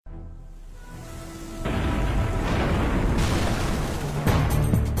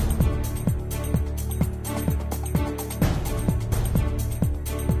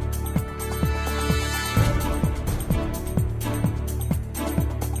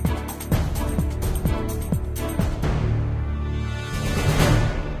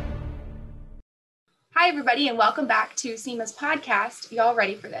everybody, and welcome back to SEMA's podcast, Y'all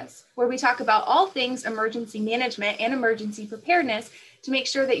Ready for This, where we talk about all things emergency management and emergency preparedness to make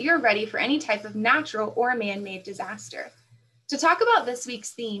sure that you're ready for any type of natural or man-made disaster. To talk about this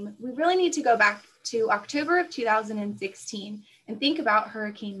week's theme, we really need to go back to October of 2016 and think about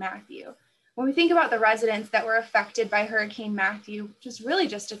Hurricane Matthew. When we think about the residents that were affected by Hurricane Matthew, which is really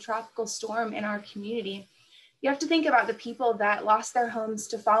just a tropical storm in our community, you have to think about the people that lost their homes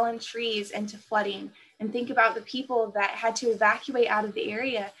to fallen trees and to flooding, and think about the people that had to evacuate out of the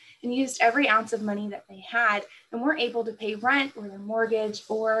area and used every ounce of money that they had and weren't able to pay rent or their mortgage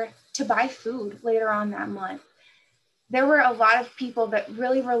or to buy food later on that month. There were a lot of people that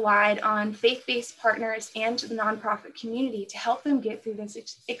really relied on faith-based partners and the nonprofit community to help them get through this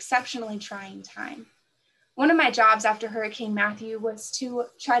exceptionally trying time. One of my jobs after Hurricane Matthew was to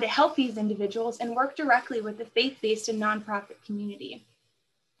try to help these individuals and work directly with the faith-based and nonprofit community.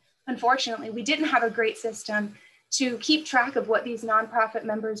 Unfortunately, we didn't have a great system to keep track of what these nonprofit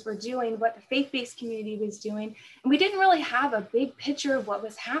members were doing, what the faith-based community was doing, and we didn't really have a big picture of what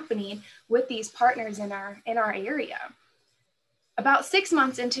was happening with these partners in our area. About 6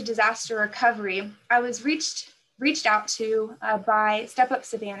 months into disaster recovery, I was reached out to by Step Up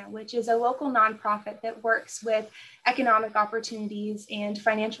Savannah, which is a local nonprofit that works with economic opportunities and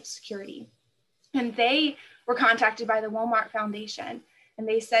financial security. And they were contacted by the Walmart Foundation, and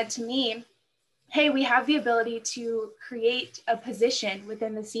they said to me, hey, we have the ability to create a position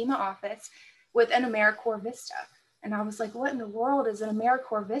within the SEMA office with an AmeriCorps Vista. And I was like, what in the world is an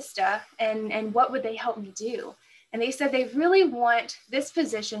AmeriCorps Vista, and what would they help me do? And they said they really want this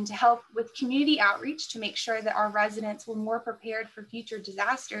position to help with community outreach to make sure that our residents were more prepared for future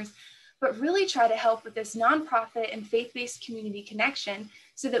disasters, but really try to help with this nonprofit and faith-based community connection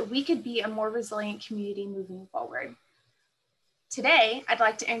so that we could be a more resilient community moving forward. Today, I'd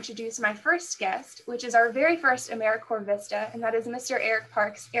like to introduce my first guest, which is our very first AmeriCorps Vista, and that is Mr. Eric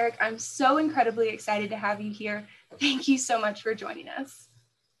Parks. Eric, I'm so incredibly excited to have you here. Thank you so much for joining us.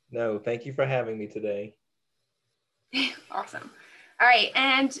 No, thank you for having me today. Awesome. All right.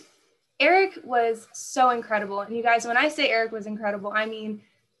 And Eric was so incredible. And you guys, when I say Eric was incredible, I mean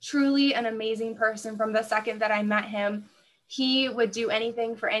truly an amazing person. From the second that I met him, he would do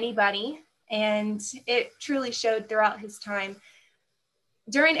anything for anybody. And it truly showed throughout his time.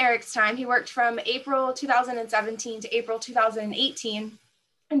 During Eric's time, he worked from April 2017 to April 2018.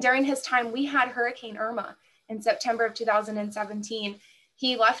 And during his time, we had Hurricane Irma in September of 2017.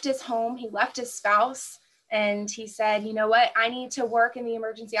 He left his home, he left his spouse, and he said, you know what, I need to work in the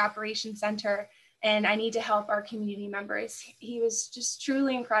Emergency Operations Center and I need to help our community members. He was just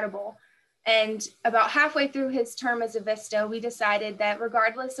truly incredible. And about halfway through his term as a Vista, we decided that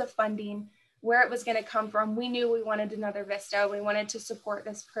regardless of funding, where it was going to come from, we knew we wanted another Vista. We wanted to support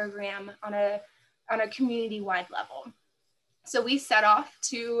this program on a community-wide level. So we set off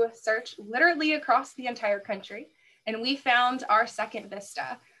to search literally across the entire country, and we found our second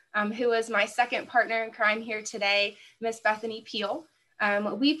Vista. Who is my second partner in crime here today, Miss Bethany Peel.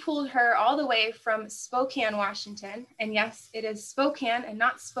 We pulled her all the way from Spokane, Washington. And yes, it is Spokane and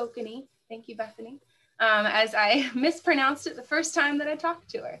not Spokane. Thank you, Bethany, as I mispronounced it the first time that I talked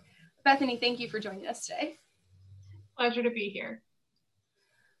to her. Bethany, thank you for joining us today. Pleasure to be here.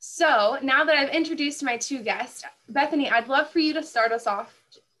 So now that I've introduced my two guests, Bethany, I'd love for you to start us off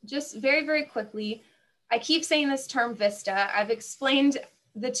just very, very quickly. I keep saying this term Vista. I've explained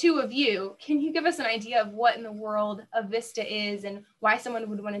the two of you. Can you give us an idea of what in the world a Vista is and why someone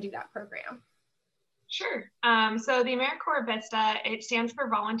would want to do that program? Sure. So the AmeriCorps Vista, it stands for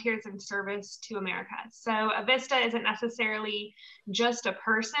Volunteers in Service to America. So a Vista isn't necessarily just a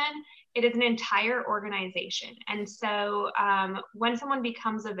person, it is an entire organization. And so when someone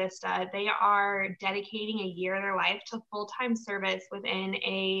becomes a Vista, they are dedicating a year of their life to full-time service within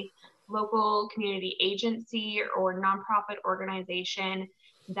a local community agency or nonprofit organization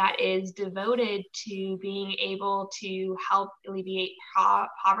that is devoted to being able to help alleviate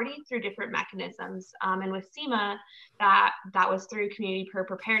poverty through different mechanisms. And with SEMA, that was through community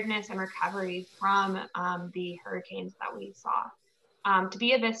preparedness and recovery from the hurricanes that we saw. To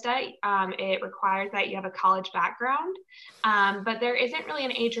be a Vista, it requires that you have a college background, but there isn't really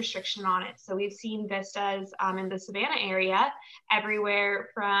an age restriction on it. So we've seen Vistas in the Savannah area everywhere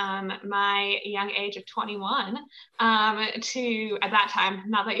from my young age of 21 to, at that time,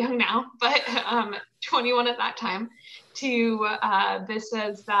 not that young now, but 21 at that time, to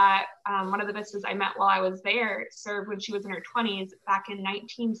Vistas that one of the Vistas I met while I was there served when she was in her 20s back in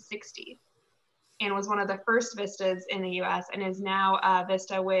 1960. And was one of the first Vistas in the US and is now a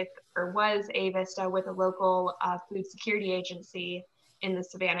Vista with, or was a Vista with a local food security agency in the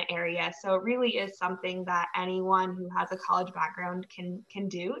Savannah area. So it really is something that anyone who has a college background can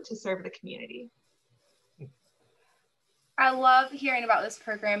do to serve the community. I love hearing about this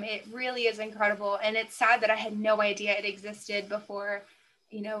program. It really is incredible. And it's sad that I had no idea it existed before,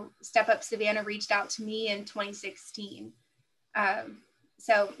 Step Up Savannah reached out to me in 2016.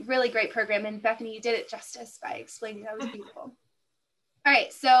 So really great program. And Bethany, you did it justice by explaining. That was beautiful. All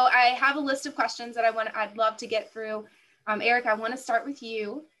right. So I have a list of questions that I'd love to get through. Eric, I want to start with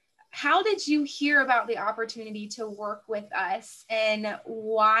you. How did you hear about the opportunity to work with us, and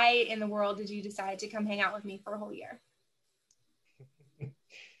why in the world did you decide to come hang out with me for a whole year?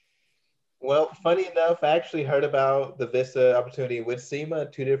 Well, funny enough, I actually heard about the VISTA opportunity with SEMA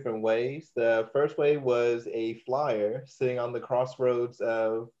in two different ways. The first way was a flyer sitting on the crossroads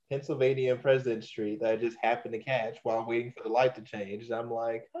of Pennsylvania and President Street that I just happened to catch while waiting for the light to change. And I'm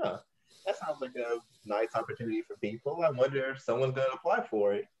like, that sounds like a nice opportunity for people. I wonder if someone's going to apply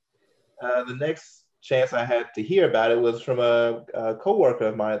for it. The next chance I had to hear about it was from a coworker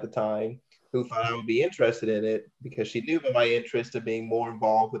of mine at the time, who thought I would be interested in it because she knew about my interest in being more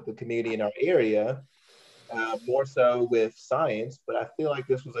involved with the community in our area, more so with science. But I feel like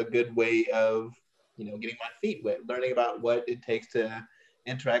this was a good way of, getting my feet wet, learning about what it takes to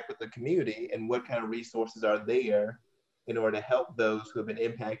interact with the community and what kind of resources are there in order to help those who have been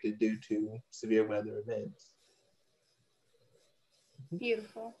impacted due to severe weather events.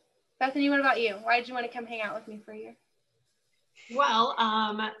 Beautiful. Bethany, what about you? Why did you want to come hang out with me for a year? Well,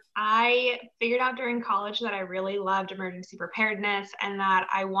 I figured out during college that I really loved emergency preparedness and that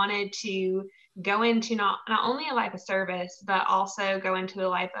I wanted to go into not only a life of service, but also go into a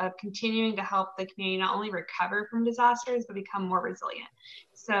life of continuing to help the community not only recover from disasters, but become more resilient.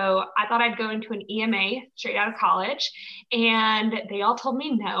 So I thought I'd go into an EMA straight out of college, and they all told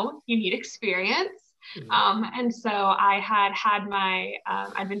me, no, you need experience. And so I had my,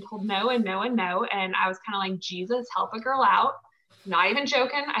 I'd been told no and no and no. And I was kind of like, Jesus, help a girl out. Not even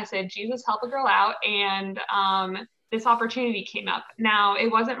joking. I said, Jesus, help a girl out. And this opportunity came up. Now, it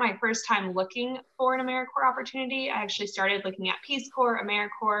wasn't my first time looking for an AmeriCorps opportunity. I actually started looking at Peace Corps,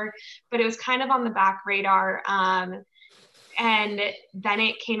 AmeriCorps, but it was kind of on the back radar. And then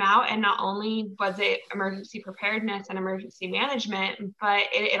it came out, and not only was it emergency preparedness and emergency management, but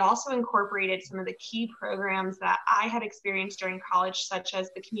it also incorporated some of the key programs that I had experienced during college, such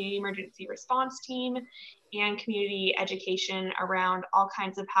as the Community Emergency Response Team and community education around all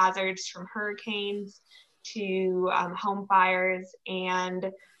kinds of hazards, from hurricanes to home fires.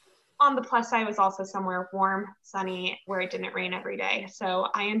 And on the plus side was also somewhere warm, sunny, where it didn't rain every day. So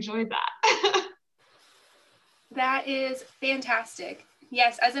I enjoyed that. That is fantastic.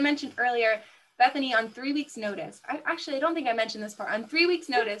 Yes, as I mentioned earlier, Bethany, on 3 weeks notice, I don't think I mentioned this part, on 3 weeks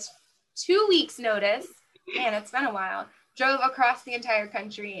notice, 2 weeks notice, man, it's been a while, drove across the entire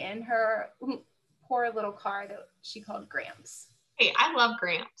country in her poor little car that she called Gramps. Hey, I love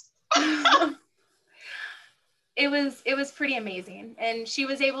Gramps. It was pretty amazing. And she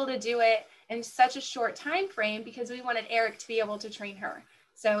was able to do it in such a short time frame because we wanted Eric to be able to train her.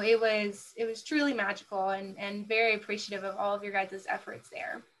 So it was truly magical, and very appreciative of all of your guys' efforts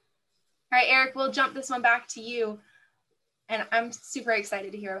there. All right, Eric, we'll jump this one back to you. And I'm super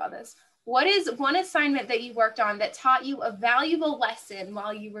excited to hear about this. What is one assignment that you worked on that taught you a valuable lesson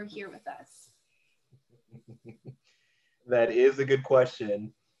while you were here with us? That is a good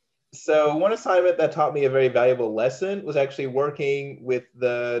question. So one assignment that taught me a very valuable lesson was actually working with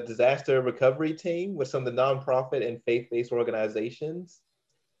the disaster recovery team with some of the nonprofit and faith-based organizations.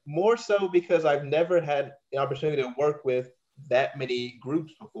 More so because I've never had the opportunity to work with that many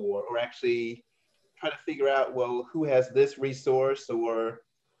groups before, or actually try to figure out, well, who has this resource, or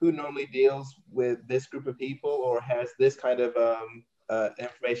who normally deals with this group of people, or has this kind of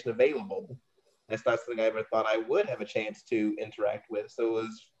information available. That's not something I ever thought I would have a chance to interact with. So it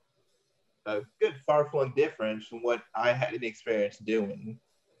was a good far-flung difference from what I had any experience doing.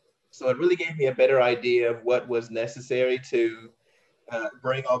 So it really gave me a better idea of what was necessary to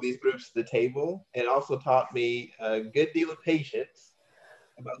bring all these groups to the table. It also taught me a good deal of patience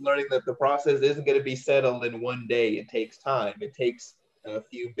about learning that the process isn't going to be settled in one day. It takes time. It takes a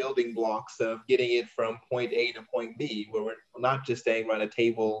few building blocks of getting it from point A to point B, where we're not just staying around a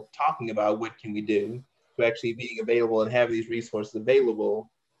table talking about what can we do, to actually being available and having these resources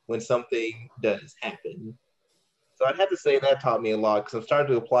available when something does happen. So I'd have to say that taught me a lot, because I'm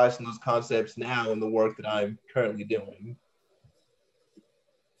starting to apply some of those concepts now in the work that I'm currently doing.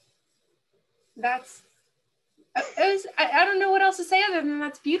 I don't know what else to say other than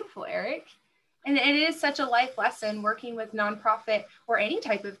that's beautiful, Eric. And it is such a life lesson working with nonprofit or any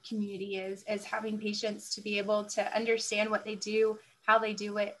type of community is having patience to be able to understand what they do, how they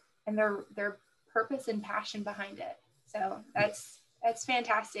do it and their purpose and passion behind it. So that's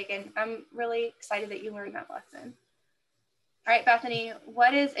fantastic. And I'm really excited that you learned that lesson. All right, Bethany,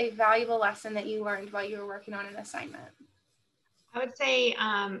 what is a valuable lesson that you learned while you were working on an assignment? I would say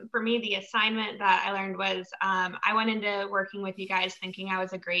for me, the assignment that I learned was I went into working with you guys thinking I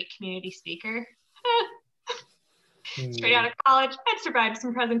was a great community speaker. Straight out of college, I'd survived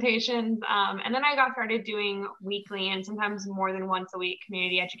some presentations. And then I got started doing weekly and sometimes more than once a week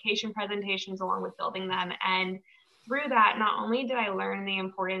community education presentations along with building them. And through that, not only did I learn the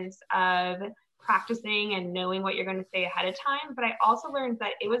importance of practicing and knowing what you're going to say ahead of time, but I also learned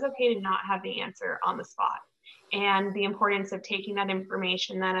that it was okay to not have the answer on the spot. And the importance of taking that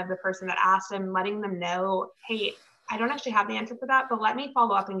information then of the person that asked them, letting them know, hey, I don't actually have the answer for that, but let me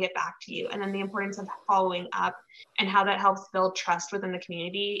follow up and get back to you. And then the importance of following up and how that helps build trust within the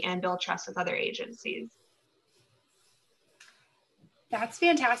community and build trust with other agencies. That's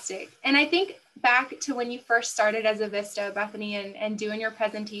fantastic. And I think back to when you first started as a Vista, Bethany, and doing your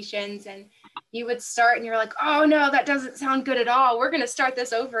presentations, and you would start and you're like, oh no, that doesn't sound good at all. We're going to start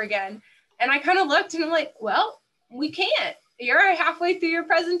this over again. And I kind of looked and I'm like, well, we can't. You're halfway through your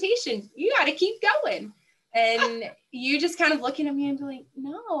presentation. You got to keep going. And you just kind of looking at me and be like,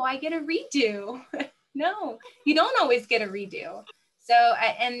 no, I get a redo. No, you don't always get a redo. So,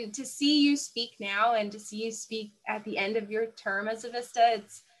 and to see you speak now and to see you speak at the end of your term as a Vista,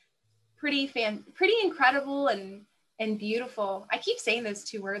 it's pretty incredible and beautiful. I keep saying those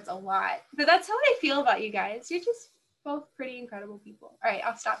two words a lot, but that's how I feel about you guys. You're just both pretty incredible people. All right,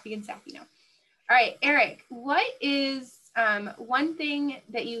 I'll stop being sappy now. All right, Eric, what is one thing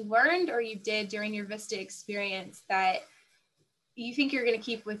that you learned or you did during your Vista experience that you think you're going to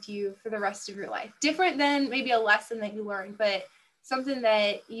keep with you for the rest of your life? Different than maybe a lesson that you learned, but something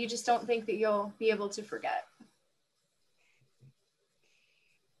that you just don't think that you'll be able to forget.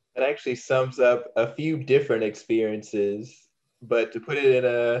 It actually sums up a few different experiences, but to put it in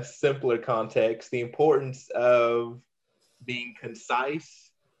a simpler context, the importance of being concise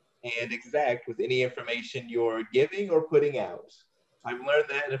and exact with any information you're giving or putting out. I've learned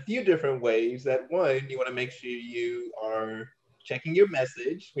that in a few different ways. That one, you want to make sure you are checking your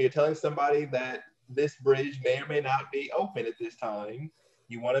message when you're telling somebody that this bridge may or may not be open at this time.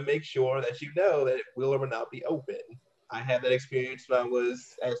 You want to make sure that you know that it will or will not be open. I had that experience when I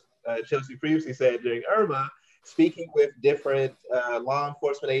was, as Chelsea previously said, during Irma, speaking with different law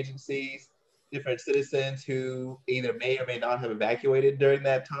enforcement agencies, different citizens who either may or may not have evacuated during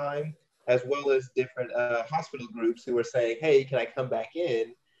that time, as well as different hospital groups who were saying, hey, can I come back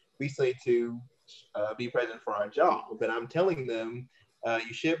in recently to be present for our job? And I'm telling them,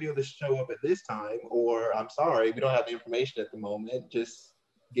 you should be able to show up at this time, or I'm sorry, we don't have the information at the moment. Just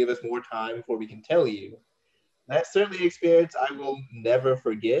give us more time before we can tell you. That's certainly an experience I will never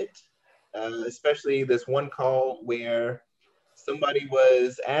forget, especially this one call where somebody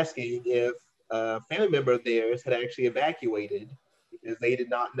was asking if a family member of theirs had actually evacuated because they did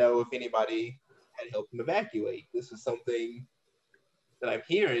not know if anybody had helped them evacuate. This is something that I'm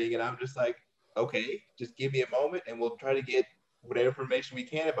hearing, and I'm just like, okay, just give me a moment and we'll try to get whatever information we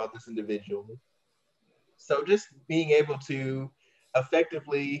can about this individual. So just being able to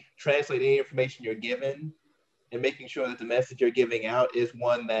effectively translate any information you're given and making sure that the message you're giving out is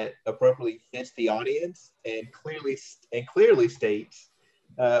one that appropriately fits the audience and clearly states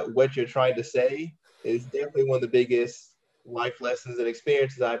what you're trying to say is definitely one of the biggest life lessons and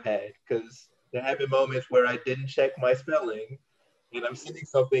experiences I've had, because there have been moments where I didn't check my spelling and I'm sending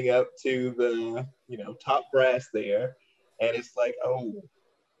something up to the top brass there, and it's like, oh,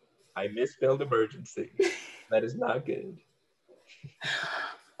 I misspelled emergency. That is not good.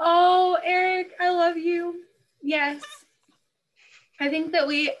 Oh, Eric, I love you. Yes. I think that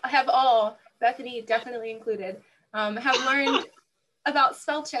we have all, Bethany definitely included, have learned about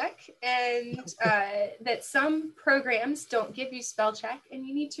spell check, and that some programs don't give you spell check and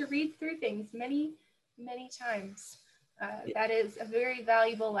you need to read through things many, many times. That is a very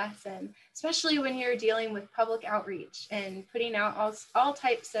valuable lesson, especially when you're dealing with public outreach and putting out all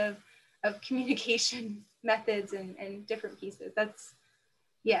types of communication methods and different pieces. That's,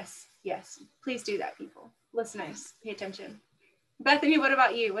 yes, please do that, people. Listeners, pay attention. Bethany, what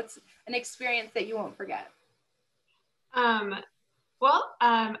about you? What's an experience that you won't forget?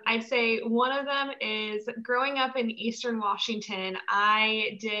 I'd say one of them is growing up in Eastern Washington.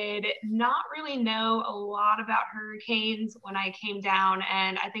 I did not really know a lot about hurricanes when I came down,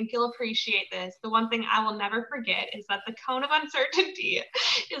 and I think you'll appreciate this. The one thing I will never forget is that the cone of uncertainty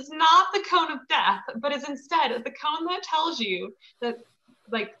is not the cone of death, but is instead the cone that tells you that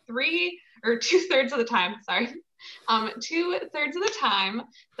like 2/3 of the time, sorry. 2/3 of the time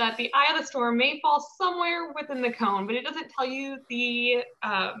that the eye of the storm may fall somewhere within the cone, but it doesn't tell you the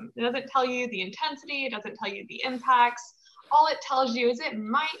intensity, it doesn't tell you the impacts. All it tells you is it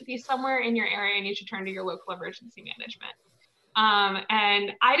might be somewhere in your area and you should turn to your local emergency management.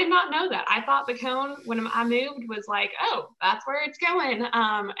 And I did not know that. I thought the cone, when I moved, was like, oh, that's where it's going.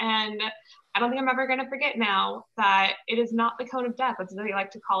 And I don't think I'm ever going to forget now that it is not the cone of death, as they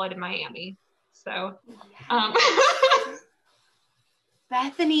like to call it in Miami. So,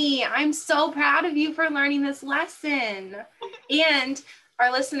 Bethany, I'm so proud of you for learning this lesson. And our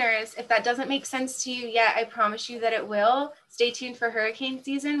listeners, if that doesn't make sense to you yet, I promise you that it will. Stay tuned for hurricane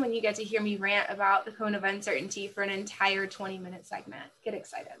season when you get to hear me rant about the cone of uncertainty for an entire 20-minute segment. Get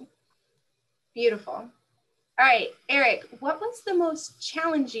excited. Beautiful. All right, Eric, what was the most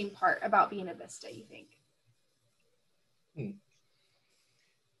challenging part about being a Vista, you think?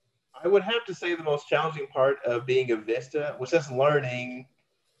 I would have to say the most challenging part of being a Vista was just learning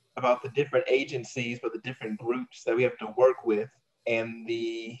about the different agencies, but the different groups that we have to work with, and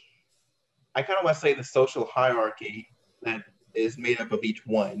I kind of want to say the social hierarchy that is made up of each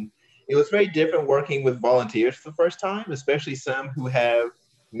one. It was very different working with volunteers for the first time, especially some who have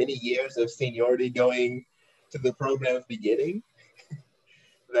many years of seniority going to the program's beginning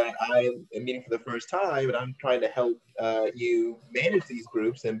that I am meeting for the first time, and I'm trying to help you manage these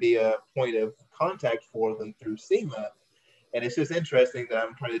groups and be a point of contact for them through SEMA. And it's just interesting that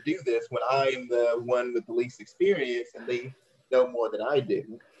I'm trying to do this when I'm the one with the least experience and they know more than I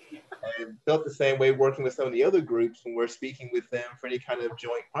do. And felt the same way working with some of the other groups when we're speaking with them for any kind of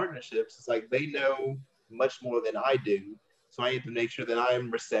joint partnerships. It's like they know much more than I do. So I need to make sure that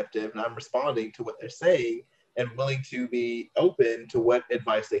I'm receptive and I'm responding to what they're saying and willing to be open to what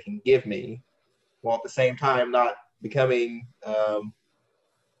advice they can give me, while at the same time not becoming, I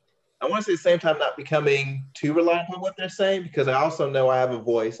want to say at the same time not becoming too reliant on what they're saying, because I also know I have a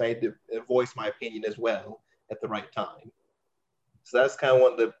voice. I need to voice my opinion as well at the right time. So that's kind of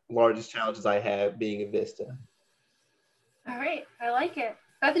one of the largest challenges I have being a Vista. All right, I like it.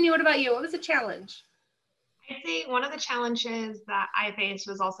 Bethany, what about you? What was the challenge? I'd say one of the challenges that I faced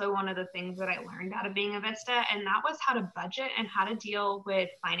was also one of the things that I learned out of being a Vista, and that was how to budget and how to deal with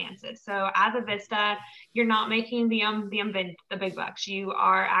finances. So as a Vista, you're not making the big bucks. You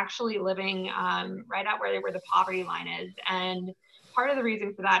are actually living right out where the poverty line is. And part of the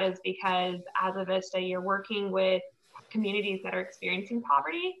reason for that is because as a Vista, you're working with communities that are experiencing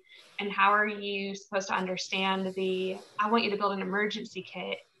poverty. And how are you supposed to understand I want you to build an emergency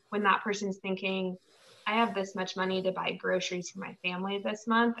kit when that person's thinking, I have this much money to buy groceries for my family this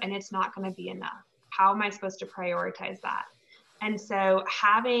month, and it's not going to be enough. How am I supposed to prioritize that? And so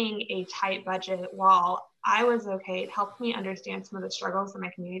having a tight budget, while I was okay, it helped me understand some of the struggles that my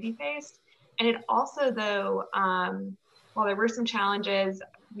community faced. And it also, though, while there were some challenges,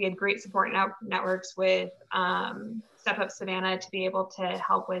 we had great support networks with Step Up Savannah to be able to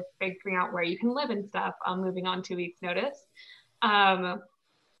help with figuring out where you can live and stuff, moving on 2 weeks notice.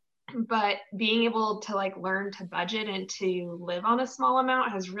 But being able to learn to budget and to live on a small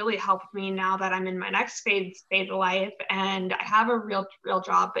amount has really helped me now that I'm in my next phase of life and I have a real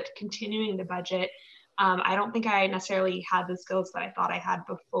job, but continuing to budget. I don't think I necessarily had the skills that I thought I had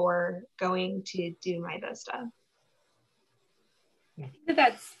before going to do my Vista. I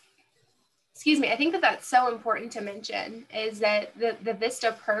think that's so important to mention, is that the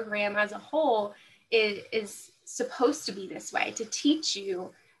Vista program as a whole is supposed to be this way, to teach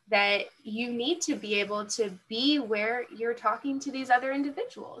you that you need to be able to be where you're talking to these other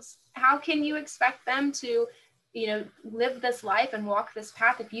individuals. How can you expect them to, live this life and walk this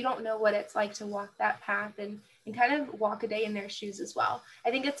path if you don't know what it's like to walk that path and kind of walk a day in their shoes as well? I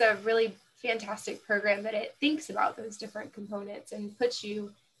think it's a really fantastic program that it thinks about those different components and puts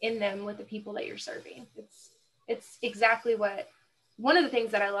you in them with the people that you're serving. It's exactly one of the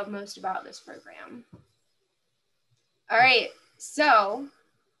things that I love most about this program. All right, so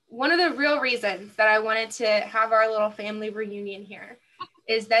one of the real reasons that I wanted to have our little family reunion here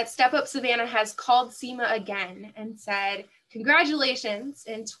is that Step Up Savannah has called SEMA again and said, congratulations,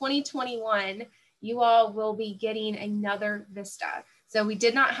 in 2021, you all will be getting another Vista. So we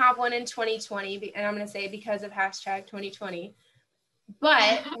did not have one in 2020, and I'm going to say because of #2020,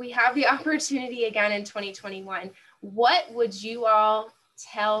 but we have the opportunity again in 2021. What would you all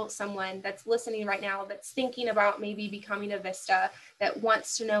tell someone that's listening right now, that's thinking about maybe becoming a Vista, that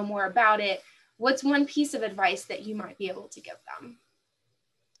wants to know more about it? What's one piece of advice that you might be able to give them?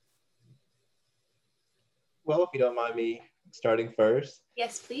 Well, if you don't mind me starting first.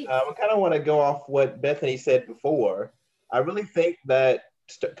 Yes, please. I kind of want to go off what Bethany said before. I really think that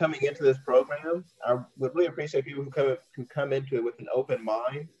coming into this program, I would really appreciate people who come into it with an open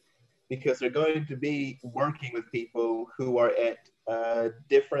mind, because they're going to be working with people who are at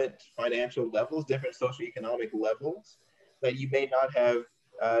different financial levels, different socioeconomic levels, that you may not have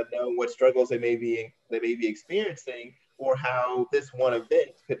known what struggles they may be experiencing, or how this one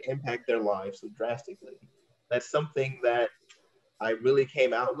event could impact their lives so drastically. That's something that I really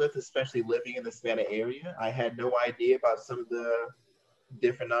came out with, especially living in the Savannah area. I had no idea about some of the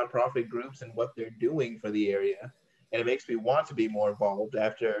different nonprofit groups and what they're doing for the area. And it makes me want to be more involved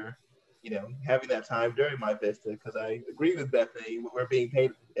after, having that time during my Vista, because I agree with Bethany, we're being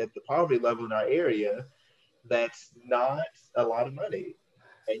paid at the poverty level in our area. That's not a lot of money.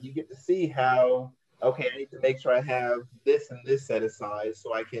 And you get to see how, okay, I need to make sure I have this and this set aside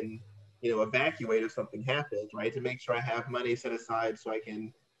so I can, evacuate if something happens, right? To make sure I have money set aside so I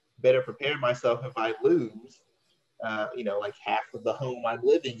can better prepare myself if I lose, like half of the home I'm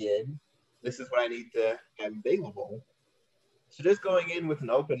living in. This is what I need to have available. So just going in with an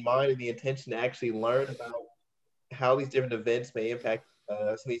open mind and the intention to actually learn about how these different events may impact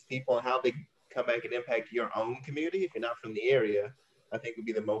some of these people and how they come back and impact your own community if you're not from the area, I think would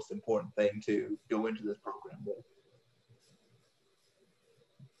be the most important thing to go into this program with.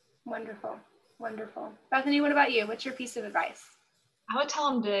 Wonderful, wonderful. Bethany, what about you? What's your piece of advice? I would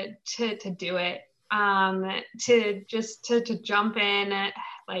tell them to do it. To jump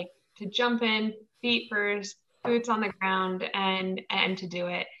in, feet first, boots on the ground, and to do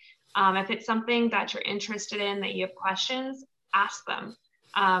it. If it's something that you're interested in, that you have questions, ask them.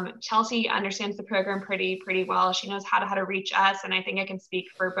 Chelsea understands the program pretty well. She knows how to reach us, and I think I can speak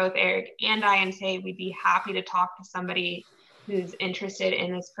for both Eric and I and say we'd be happy to talk to somebody who's interested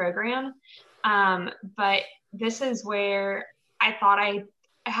in this program. But this is where I thought I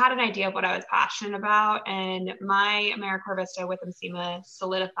had an idea of what I was passionate about, and my AmeriCorps Vista with MCEMA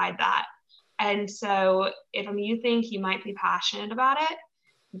solidified that. And so if you think you might be passionate about it,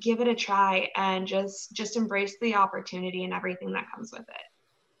 give it a try and just embrace the opportunity and everything that comes with it.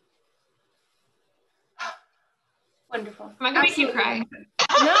 Wonderful. Am I going to make you cry? No,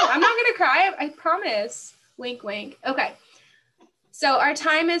 I'm not going to cry. I promise. Wink, wink. Okay. So our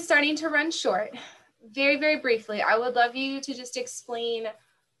time is starting to run short. Very, very briefly, I would love you to just explain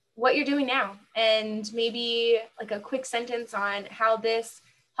what you're doing now and maybe like a quick sentence on how this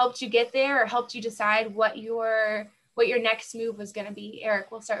helped you get there or helped you decide what your next move was going to be.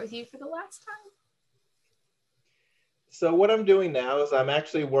 Eric, we'll start with you for the last time. So what I'm doing now is I'm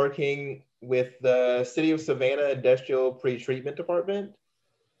actually working with the City of Savannah Industrial Pretreatment Department,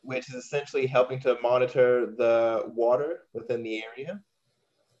 which is essentially helping to monitor the water within the area.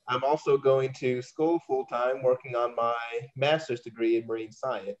 I'm also going to school full-time working on my master's degree in marine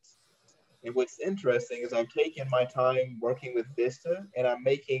science. And what's interesting is I've taken my time working with Vista, and I'm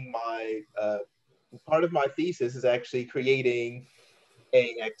making my, part of my thesis is actually creating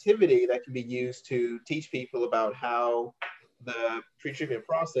an activity that can be used to teach people about how the pretreatment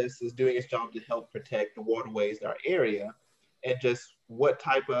process is doing its job to help protect the waterways in our area, and just what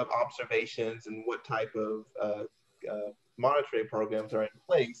type of observations and what type of monitoring programs are in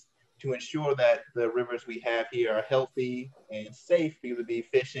place to ensure that the rivers we have here are healthy and safe for you to be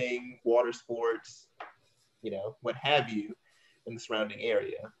fishing, water sports, what have you, in the surrounding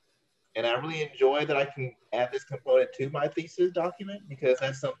area. And I really enjoy that I can add this component to my thesis document, because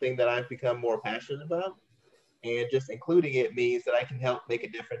that's something that I've become more passionate about. And just including it means that I can help make a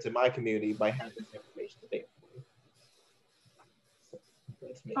difference in my community by having this information available.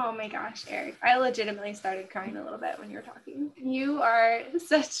 Oh my gosh, Eric, I legitimately started crying a little bit when you were talking. You are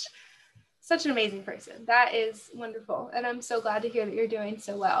such an amazing person. That is wonderful. And I'm so glad to hear that you're doing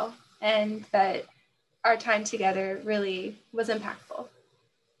so well and that our time together really was impactful.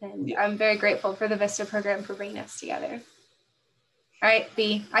 And yeah. I'm very grateful for the Vista program for bringing us together. All right,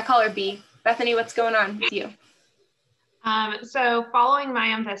 B, I call her B. Bethany, what's going on with you? So following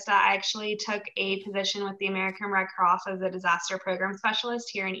my Vista, I actually took a position with the American Red Cross as a disaster program specialist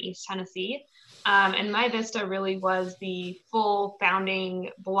here in East Tennessee. And my Vista really was the full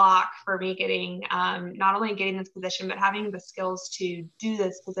founding block for me getting, not only getting this position, but having the skills to do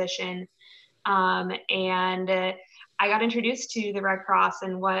this position. And I got introduced to the Red Cross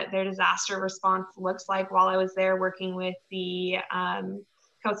and what their disaster response looks like while I was there working with the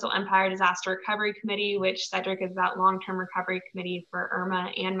Coastal Empire Disaster Recovery Committee, which Cedric is that long-term recovery committee for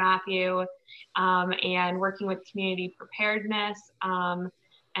Irma and Matthew, and working with community preparedness.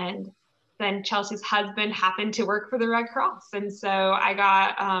 And then Chelsea's husband happened to work for the Red Cross. And so I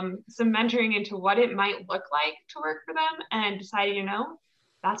got some mentoring into what it might look like to work for them and decided,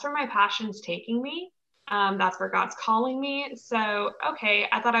 that's where my passion's taking me. That's where God's calling me. So, okay,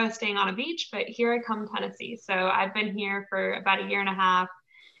 I thought I was staying on a beach, but here I come, Tennessee. So I've been here for about a year and a half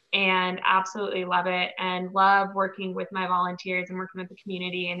and absolutely love it, and love working with my volunteers and working with the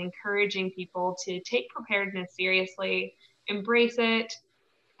community and encouraging people to take preparedness seriously, embrace it,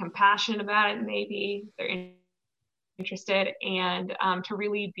 compassionate about it, maybe if they're interested, and to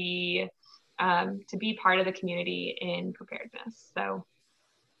really be part of the community in preparedness. So.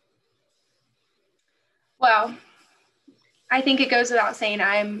 Well, I think it goes without saying,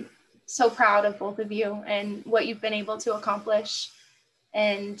 I'm so proud of both of you and what you've been able to accomplish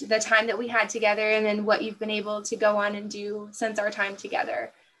and the time that we had together, and then what you've been able to go on and do since our time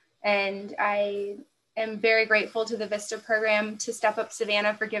together. And I am very grateful to the VISTA program, to Step Up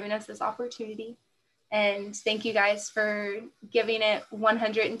Savannah, for giving us this opportunity. And thank you guys for giving it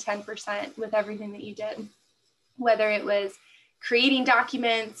 110% with everything that you did, whether it was creating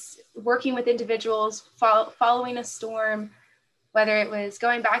documents, working with individuals, following a storm, whether it was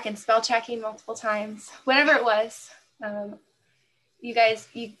going back and spell checking multiple times, whatever it was. You guys,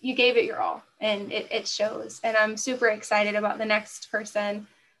 you gave it your all, and it shows. And I'm super excited about the next person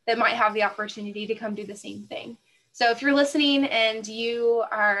that might have the opportunity to come do the same thing. So if you're listening and you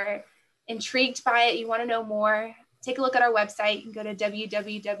are intrigued by it, you want to know more, take a look at our website. You can go to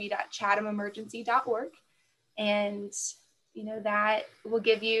www.chathamemergency.org, and that will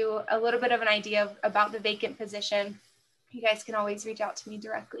give you a little bit of an idea about the vacant position. You guys can always reach out to me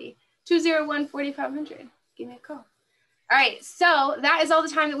directly. 201-4500. Give me a call. All right, so that is all the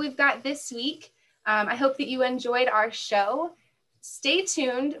time that we've got this week. I hope that you enjoyed our show. Stay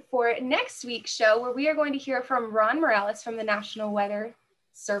tuned for next week's show, where we are going to hear from Ron Morales from the National Weather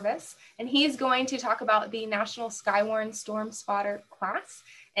Service, and he's going to talk about the National Skywarn Storm Spotter class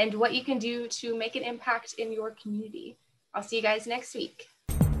and what you can do to make an impact in your community. I'll see you guys next week.